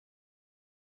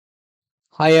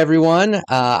Hi, everyone.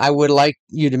 I would like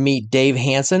you to meet Dave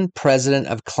Hanson, president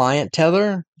of Client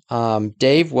Tether.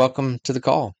 Dave, welcome to the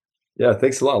call. Yeah,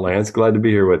 thanks a lot, Lance. Glad to be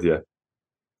here with you.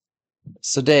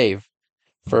 So, Dave,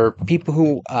 for people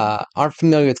who aren't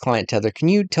familiar with Client Tether, can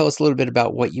you tell us a little bit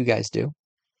about what you guys do?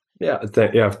 Yeah,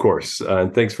 of course.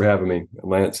 And thanks for having me,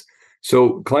 Lance.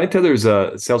 So, Client Tether is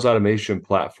a sales automation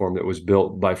platform that was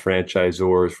built by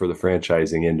franchisors for the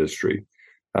franchising industry.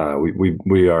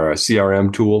 We are a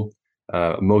CRM tool.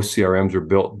 Most CRMs are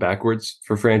built backwards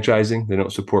for franchising. They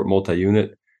don't support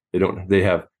multi-unit. They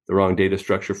have the wrong data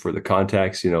structure for the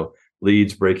contacts,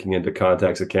 leads breaking into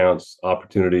contacts, accounts,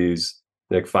 opportunities,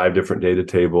 like five different data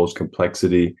tables,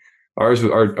 complexity.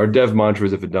 Our dev mantra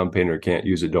is if a dumb painter can't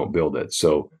use it, don't build it.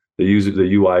 So the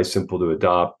UI is simple to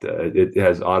adopt. It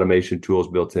has automation tools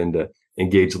built in to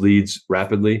engage leads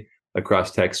rapidly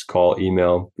across text, call,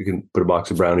 email. You can put a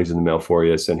box of brownies in the mail for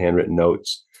you, send handwritten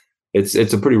notes. It's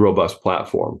a pretty robust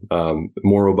platform,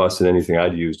 more robust than anything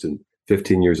I'd used in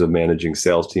 15 years of managing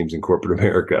sales teams in corporate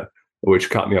America, which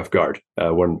caught me off guard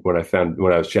when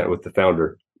I was chatting with the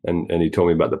founder and he told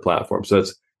me about the platform. So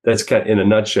that's kind of, in a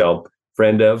nutshell.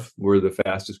 Frandev, we're the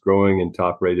fastest growing and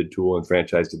top rated tool in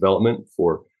franchise development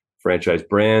for franchise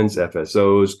brands,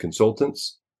 FSOs,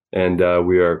 consultants. And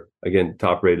we are, again,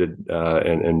 top rated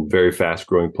and very fast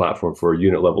growing platform for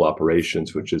unit level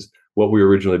operations, which is what we were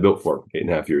originally built for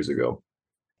 8.5 years ago.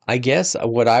 I guess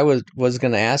what I was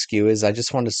going to ask you is I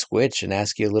just wanted to switch and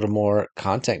ask you a little more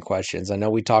content questions. I know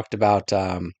we talked about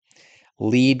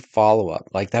lead follow-up.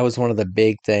 Like that was one of the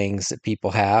big things that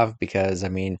people have because I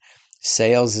mean,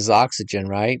 sales is oxygen,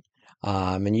 right?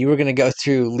 And you were going to go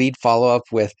through lead follow-up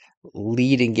with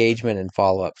lead engagement and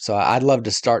follow-up. So I'd love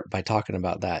to start by talking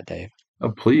about that, Dave. Oh,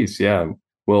 please. Yeah.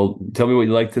 Well, tell me what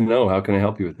you'd like to know. How can I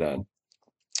help you with that?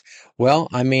 Well,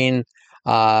 I mean,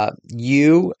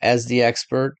 you as the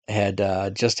expert had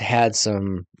just had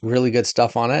some really good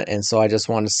stuff on it, and so I just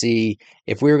want to see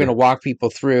if we were going to Sure. walk people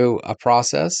through a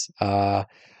process.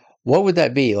 What would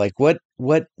that be? Like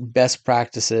what best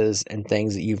practices and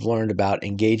things that you've learned about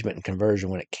engagement and conversion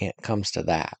when it can't comes to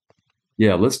that?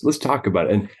 Yeah, let's talk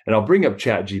about it. And I'll bring up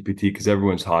Chat GPT because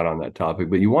everyone's hot on that topic,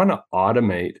 but you want to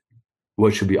automate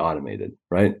what should be automated,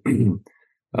 right? There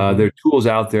Hmm. are tools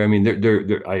out there. I mean,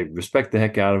 I respect the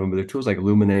heck out of them, but there are tools like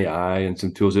Lumen AI and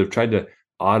some tools that have tried to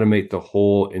automate the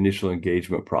whole initial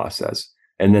engagement process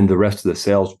and then the rest of the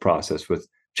sales process with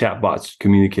chatbots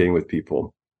communicating with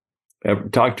people.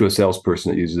 Talk to a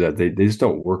salesperson that uses that. They just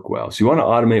don't work well. So you want to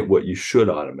automate what you should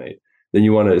automate. Then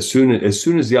you want to, as soon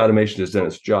as the automation has done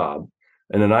its job,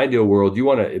 in an ideal world, you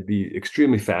want to be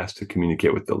extremely fast to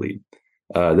communicate with the lead.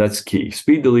 That's key.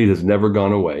 Speed to lead has never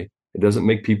gone away. It doesn't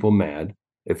make people mad.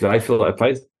 If I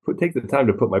take the time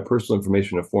to put my personal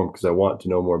information in a form because I want to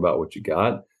know more about what you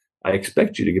got, I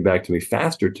expect you to get back to me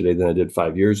faster today than I did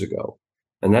 5 years ago.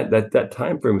 And that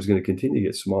time frame is going to continue to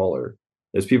get smaller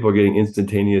as people are getting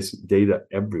instantaneous data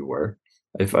everywhere.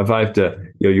 If I have to,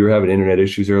 you were having internet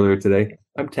issues earlier today.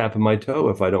 I'm tapping my toe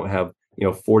if I don't have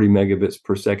 40 megabits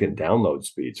per second download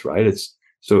speeds, right? It's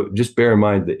so just bear in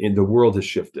mind that the world has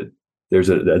shifted. There's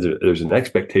an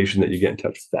expectation that you get in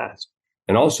touch fast,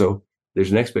 and also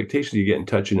there's an expectation you get in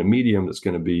touch in a medium that's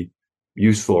going to be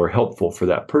useful or helpful for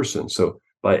that person. So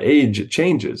by age, it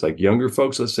changes. Like younger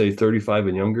folks, let's say 35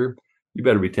 and younger, you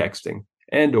better be texting.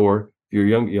 And or if you're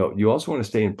young, you also want to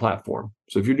stay in platform.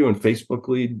 So if you're doing Facebook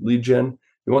lead gen,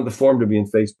 you want the form to be in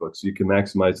Facebook so you can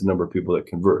maximize the number of people that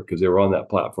convert because they were on that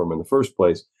platform in the first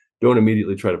place. Don't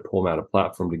immediately try to pull them out of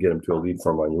platform to get them to a lead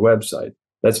form on your website.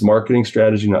 That's marketing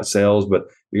strategy, not sales, but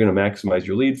you're going to maximize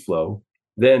your lead flow.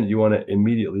 Then you want to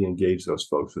immediately engage those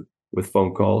folks with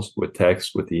phone calls, with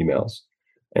text, with emails.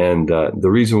 And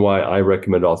the reason why I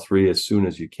recommend all three as soon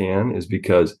as you can is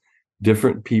because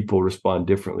different people respond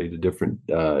differently to different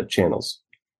channels.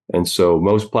 And so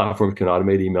most platforms can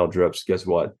automate email drips. Guess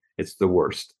what? It's the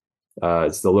worst.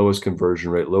 It's the lowest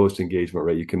conversion rate, lowest engagement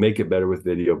rate. You can make it better with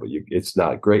video, but it's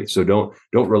not great. So don't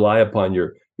rely upon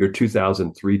your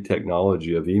 2003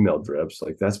 technology of email drips.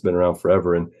 Like that's been around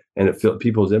forever, and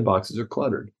people's inboxes are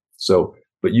cluttered. So,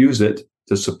 but use it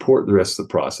to support the rest of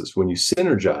the process. When you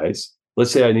synergize,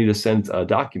 let's say I need to send a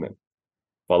document,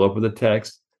 follow up with a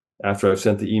text after I've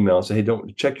sent the email, say, hey,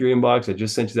 don't check your inbox. I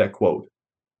just sent you that quote.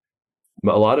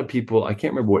 But a lot of people, I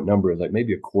can't remember what number, like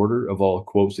maybe a quarter of all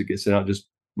quotes that get sent out just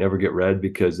never get read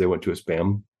because they went to a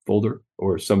spam folder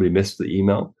or somebody missed the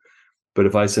email. But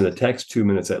if I send a text 2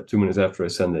 minutes after I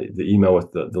send the email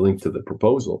with the link to the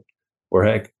proposal, or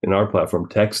heck, in our platform,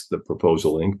 text the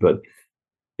proposal link. But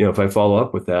if I follow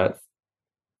up with that,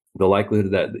 the likelihood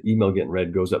of that the email getting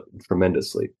read goes up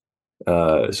tremendously.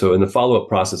 So in the follow-up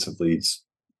process of leads,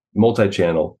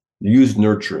 multi-channel. Use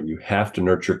nurturing. You have to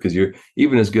nurture because you're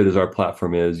even as good as our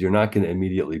platform is, you're not going to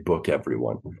immediately book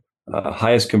everyone.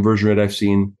 Highest conversion rate I've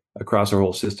seen across our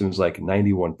whole system is like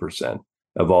 91%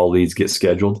 of all leads get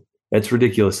scheduled. It's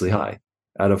ridiculously high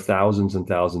out of thousands and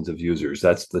thousands of users.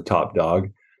 That's the top dog.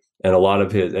 And a lot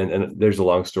of his, and there's a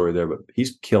long story there, but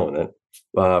he's killing it.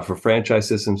 For franchise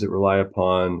systems that rely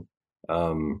upon,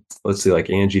 let's say like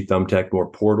Angie, Thumbtack, more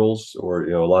portals or,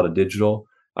 a lot of digital,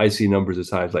 I see numbers as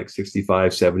high as like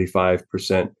 65,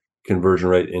 75% conversion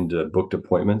rate into booked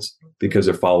appointments because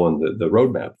they're following the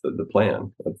roadmap, the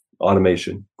plan of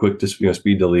automation, quick to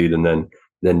speed to lead, and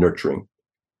then nurturing.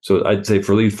 So I'd say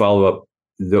for lead follow up,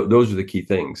 those are the key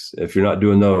things. If you're not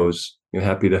doing those, you're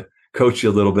happy to coach you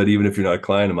a little bit, even if you're not a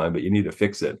client of mine, but you need to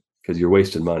fix it because you're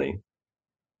wasting money.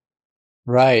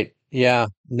 Right. Yeah.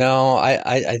 No,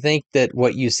 I think that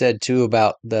what you said too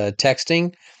about the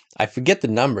texting, I forget the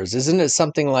numbers. Isn't it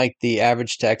something like the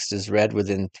average text is read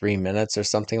within 3 minutes or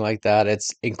something like that?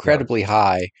 It's Yeah. incredibly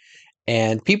high,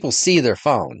 and people see their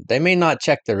phone. They may not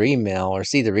check their email or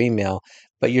see their email,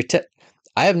 but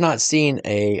I have not seen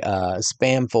a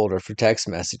spam folder for text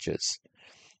messages.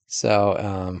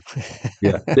 So,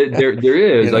 Yeah, there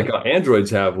is you like know, Androids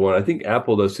have one. I think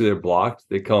Apple does too. They're blocked.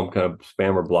 They call them kind of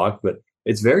spam or blocked, but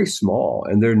it's very small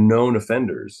and they're known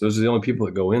offenders. Those are the only people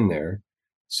that go in there.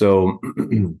 So,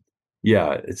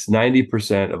 yeah, it's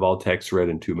 90% of all texts read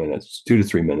in 2 minutes, 2 to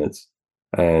 3 minutes,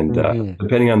 and hmm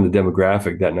depending on the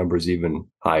demographic, that number is even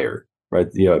higher, right?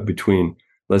 Between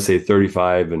let's say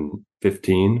 35 and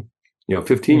 15.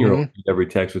 15-year-old hmm every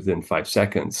text within 5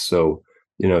 seconds. So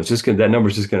it's just gonna that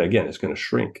number's just gonna again, it's gonna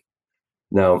shrink.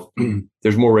 Now,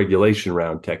 there's more regulation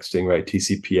around texting, right?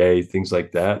 TCPA, things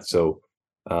like that. So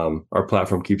our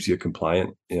platform keeps you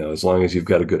compliant. As long as you've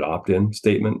got a good opt-in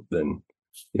statement, then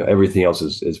everything else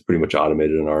is pretty much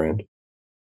automated on our end.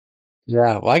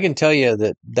 Yeah, well, I can tell you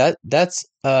that's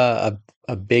a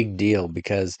big deal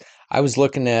because I was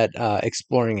looking at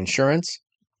exploring insurance,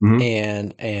 Hmm.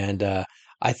 and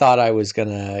I thought I was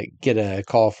gonna get a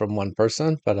call from one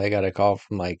person, but I got a call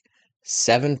from like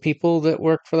seven people that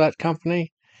work for that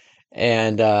company,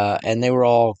 and they were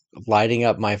all lighting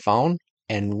up my phone,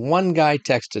 and one guy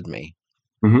texted me,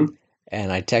 Hmm.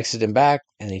 and I texted him back,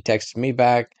 and he texted me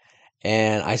back,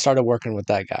 and I started working with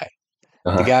that guy.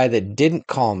 The Uh-huh. guy that didn't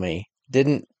call me,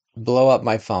 didn't blow up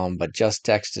my phone, but just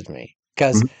texted me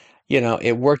because, Hmm.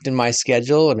 it worked in my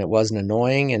schedule and it wasn't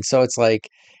annoying. And so it's like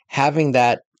having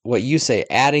that, what you say,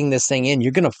 adding this thing in,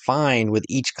 you're going to find with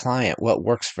each client what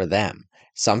works for them.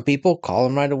 Some people call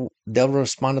them they'll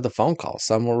respond to the phone call.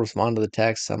 Some will respond to the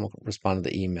text. Some will respond to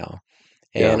the email.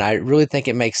 And Yeah. I really think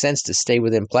it makes sense to stay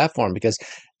within platform because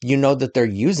you know that they're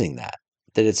using that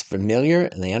it's familiar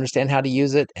and they understand how to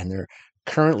use it and they're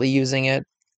currently using it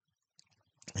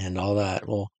and all that.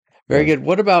 Well, very Yeah. good.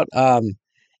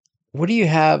 What do you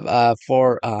have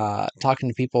for talking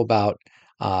to people about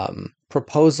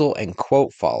proposal and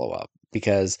quote follow up?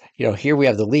 Because here we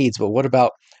have the leads, but what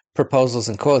about proposals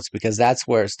and quotes? Because that's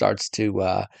where it starts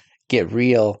to get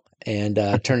real and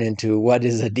turn into what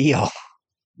is a deal.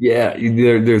 Yeah,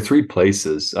 there are three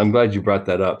places. I'm glad you brought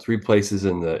that up. Three places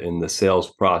in the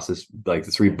sales process, like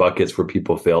the three buckets where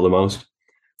people fail the most.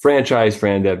 Franchise,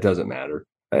 fran dev doesn't matter.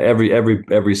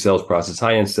 Every sales process,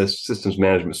 high-end systems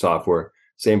management software,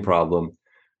 same problem.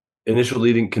 Initial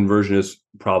leading conversion is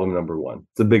problem number one.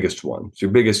 It's the biggest one. It's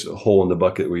your biggest hole in the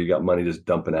bucket where you got money just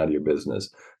dumping out of your business.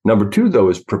 Number two, though,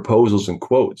 is proposals and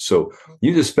quotes. So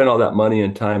you just spent all that money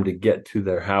and time to get to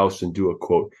their house and do a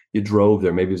quote. You drove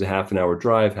there. Maybe it was a half an hour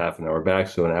drive, half an hour back.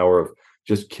 So an hour of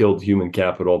just killed human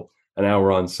capital, an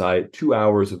hour on site, 2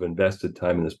 hours of invested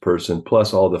time in this person,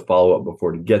 plus all the follow up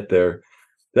before to get there.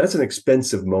 That's an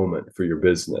expensive moment for your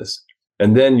business.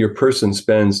 And then your person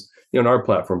spends, on our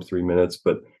platform, 3 minutes,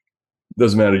 but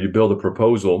doesn't matter. You build a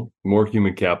proposal, more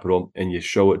human capital, and you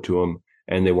show it to them,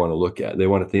 and they want to look at it. They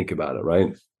want to think about it,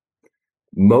 right?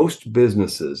 Most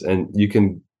businesses, and you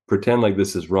can pretend like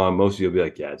this is wrong. Most of you will be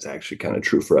like, yeah, it's actually kind of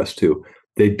true for us too.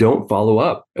 They don't follow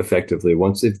up effectively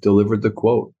once they've delivered the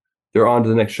quote. They're on to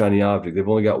the next shiny object. They've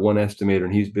only got one estimator,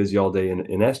 and he's busy all day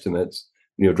in estimates,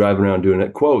 driving around doing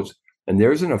it quotes. And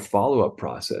there isn't a follow-up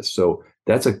process. So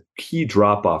that's a key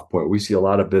drop-off point. We see a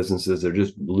lot of businesses, they're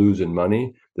just losing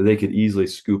money that they could easily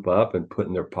scoop up and put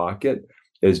in their pocket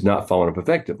is not following up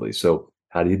effectively. So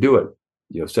how do you do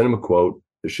it? Send them a quote.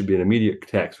 There should be an immediate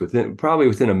text probably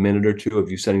within a minute or two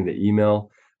of you sending the email,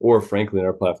 or frankly, in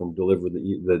our platform, deliver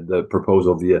the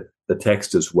proposal via the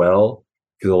text as well.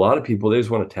 Because a lot of people, they just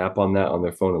want to tap on that on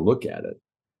their phone and look at it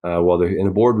while they're in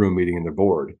a boardroom meeting and they're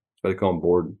bored. That's why they call them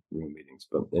boardroom meetings.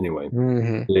 But anyway,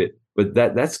 hmm But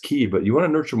that's key. But you want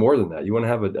to nurture more than that. You want to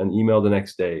have an email the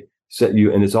next day, set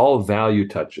you, and it's all value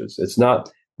touches. It's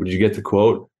not, did you get the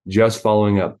quote? Just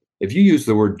following up. If you use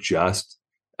the word just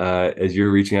as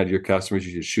you're reaching out to your customers,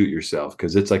 you should shoot yourself,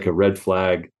 because it's like a red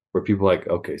flag where people are like,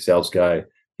 okay, sales guy,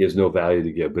 he has no value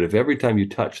to give. But if every time you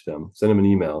touch them, send them an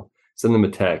email, send them a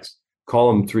text,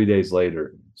 call them 3 days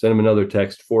later, send them another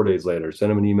text 4 days later,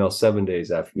 send them an email 7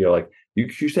 days after, like you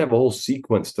should have a whole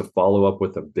sequence to follow up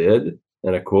with a bid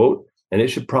and a quote. And it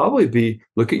should probably be,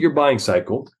 look at your buying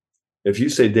cycle. If you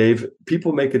say, Dave,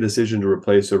 people make a decision to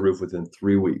replace a roof within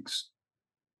 3 weeks,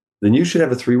 then you should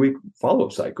have a 3-week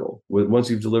follow-up cycle once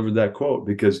you've delivered that quote,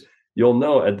 because you'll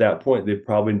know at that point they've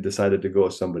probably decided to go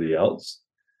with somebody else.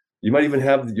 You might even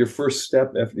have your first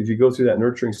step, if you go through that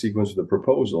nurturing sequence with a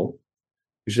proposal,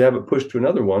 you should have it pushed to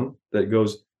another one that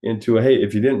goes into a, hey,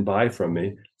 if you didn't buy from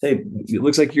me, hey, it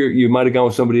looks like you might have gone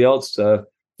with somebody else. Let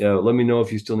me know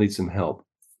if you still need some help.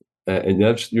 And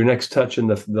that's your next touch in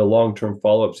the long-term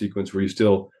follow-up sequence, where you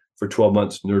still, for 12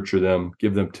 months, nurture them,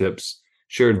 give them tips,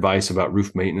 share advice about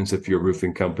roof maintenance if you're a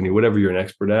roofing company, whatever you're an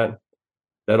expert at.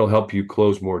 That'll help you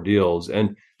close more deals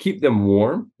and keep them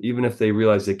warm, even if they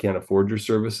realize they can't afford your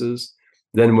services.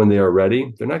 Then when they are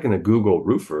ready, they're not going to Google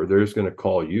roofer. They're just going to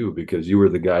call you because you were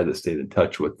the guy that stayed in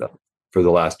touch with them for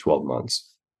the last 12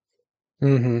 months.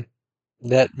 Mm-hmm.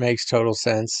 That makes total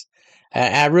sense.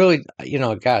 I really,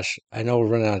 gosh, I know we're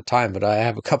running out of time, but I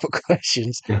have a couple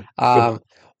questions. Yeah. Um,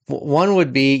 One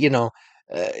would be, uh,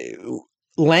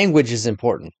 language is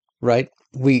important, right?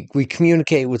 We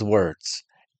communicate with words.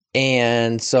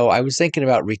 And so I was thinking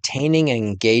about retaining and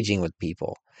engaging with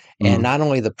people. And Mhm. not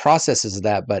only the processes of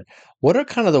that, but what are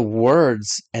kind of the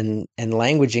words and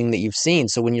languaging that you've seen?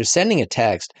 So when you're sending a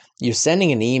text, you're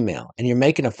sending an email, and you're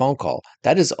making a phone call,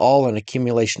 that is all an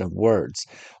accumulation of words.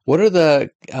 What are the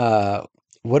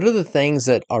things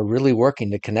that are really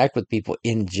working to connect with people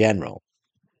in general?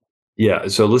 Yeah,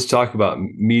 so let's talk about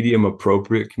medium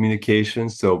appropriate communication.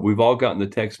 So we've all gotten the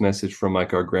text message from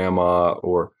like our grandma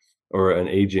or an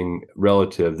aging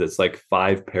relative that's like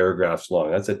 5 paragraphs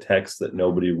long. That's a text that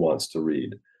nobody wants to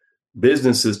read.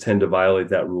 Businesses tend to violate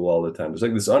that rule all the time. There's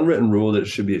like this unwritten rule that it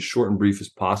should be as short and brief as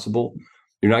possible.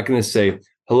 You're not going to say,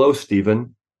 "Hello,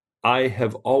 Stephen. I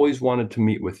have always wanted to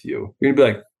meet with you." You're going to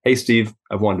be like, "Hey, Steve,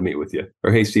 I've wanted to meet with you."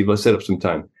 Or, "Hey, Steve, let's set up some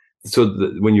time." So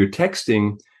when you're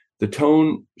texting, the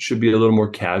tone should be a little more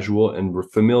casual and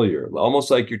familiar, almost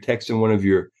like you're texting one of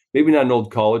your, maybe not an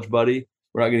old college buddy.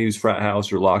 We're not going to use frat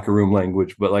house or locker room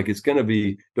language, but like it's going to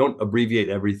be, don't abbreviate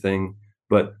everything,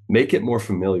 but make it more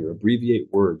familiar. Abbreviate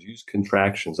words, use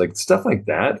contractions, like stuff like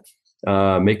that.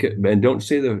 Make it, and don't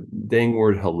say the dang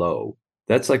word hello.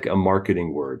 That's like a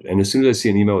marketing word. And as soon as I see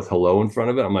an email with hello in front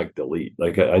of it, I'm like, delete.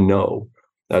 Like I know.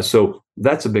 So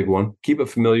that's a big one. Keep it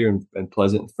familiar and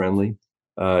pleasant and friendly.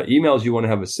 Emails, you want to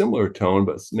have a similar tone,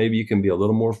 but maybe you can be a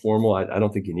little more formal. I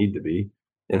don't think you need to be.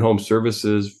 In home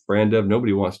services, brand dev,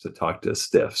 nobody wants to talk to a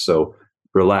stiff. So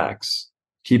relax,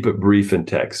 keep it brief in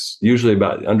text, usually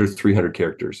about under 300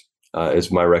 characters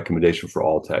is my recommendation for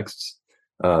all texts.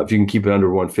 If you can keep it under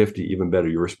 150, even better.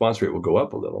 Your response rate will go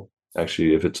up a little,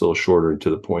 actually, if it's a little shorter and to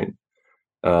the point.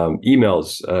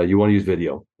 Emails, you want to use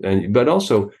video, but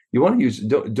also you want to use,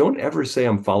 don't ever say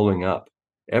I'm following up.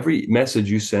 Every message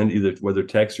you send, either whether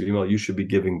text or email, you should be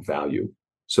giving value.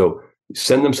 So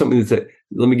send them something that,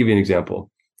 let me give you an example.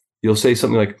 You'll say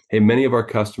something like, "Hey, many of our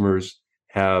customers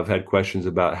have had questions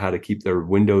about how to keep their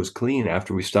windows clean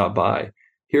after we stop by.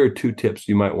 Here are 2 tips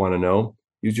you might want to know.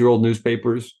 Use your old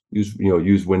newspapers, use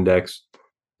Windex,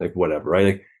 like whatever, right?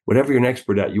 Like whatever you're an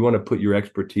expert at, you want to put your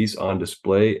expertise on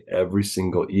display every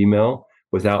single email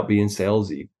without being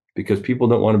salesy, because people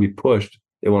don't want to be pushed.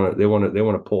 They want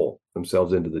to pull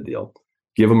themselves into the deal.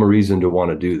 Give them a reason to want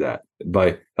to do that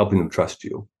by helping them trust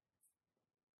you.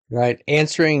 Right.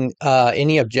 Answering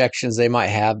any objections they might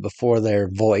have before they're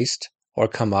voiced or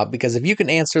come up. Because if you can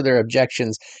answer their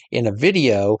objections in a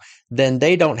video, then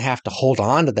they don't have to hold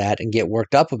on to that and get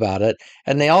worked up about it.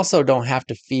 And they also don't have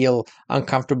to feel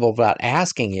uncomfortable about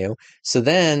asking you. So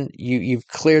then you've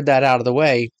cleared that out of the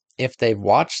way if they've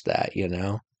watched that.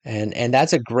 And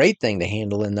that's a great thing to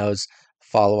handle in those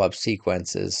follow-up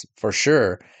sequences for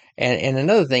sure. And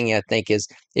another thing I think is,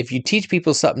 if you teach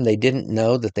people something they didn't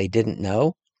know that they didn't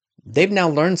know, they've now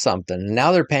learned something, and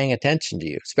now they're paying attention to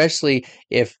you, especially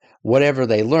if whatever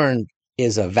they learned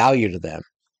is of value to them,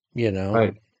 you know?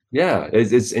 Right. Yeah.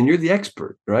 It's and you're the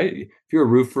expert, right? If you're a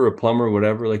roofer, a plumber,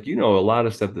 whatever, like a lot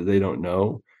of stuff that they don't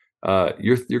know.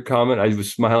 Your comment, I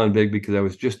was smiling big because I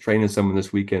was just training someone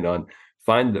this weekend on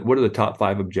what are the top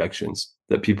 5 objections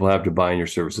that people have to buying your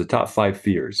service, the top 5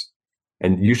 fears.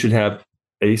 And you should have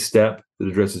a step that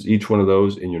addresses each one of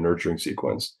those in your nurturing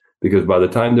sequence. Because by the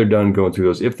time they're done going through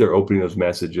those, if they're opening those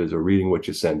messages or reading what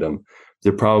you send them,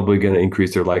 they're probably going to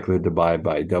increase their likelihood to buy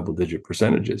by double-digit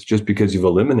percentages, just because you've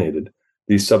eliminated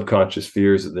these subconscious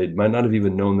fears that they might not have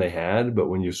even known they had. But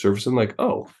when you surface them, like,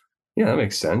 oh, yeah, that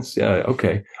makes sense. Yeah,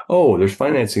 okay. Oh, there's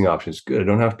financing options. Good. I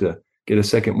don't have to get a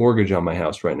second mortgage on my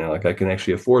house right now. Like, I can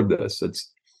actually afford this.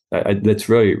 That's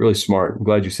really, really smart. I'm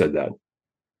glad you said that.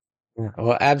 Yeah.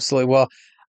 Well, absolutely. Well,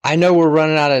 I know we're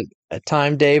running out of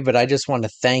time, Dave, but I just want to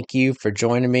thank you for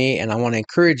joining me, and I want to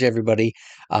encourage everybody,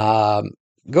 um,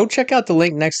 go check out the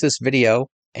link next to this video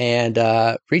and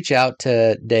reach out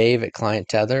to Dave at Client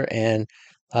Tether and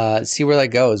see where that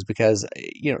goes, because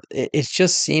it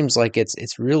just seems like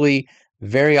it's really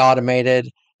very automated,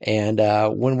 and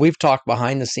when we've talked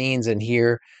behind the scenes and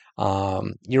here,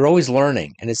 you're always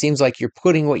learning, and it seems like you're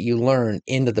putting what you learn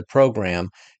into the program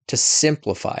to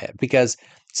simplify it, because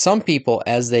some people,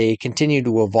 as they continue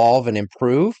to evolve and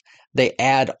improve, they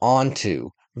add on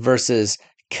to versus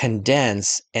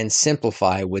condense and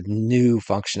simplify with new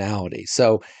functionality.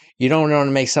 So you don't want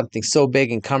to make something so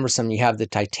big and cumbersome you have the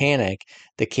Titanic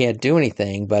that can't do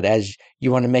anything, but as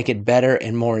you want to make it better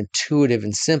and more intuitive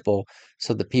and simple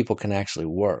so that people can actually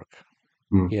work,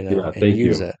 Yeah, and thank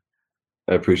use you. it.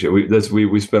 I appreciate it.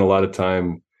 We spent a lot of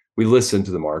time. We listened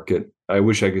to the market. I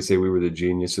wish I could say we were the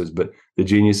geniuses, but the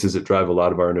geniuses that drive a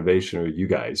lot of our innovation are you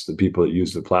guys, the people that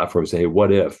use the platform. Say, hey,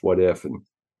 what if, and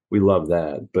we love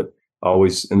that. But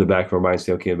always in the back of our minds,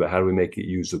 say, okay, but how do we make it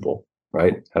usable,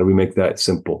 right? How do we make that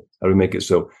simple? How do we make it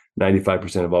so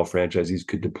 95% of all franchisees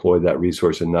could deploy that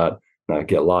resource and not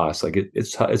get lost? Like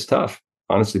it's tough,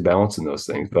 honestly, balancing those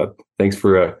things. But thanks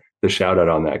for the shout out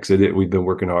on that, because we've been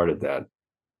working hard at that.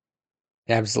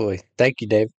 Absolutely. Thank you,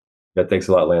 Dave. Yeah, thanks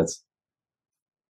a lot, Lance.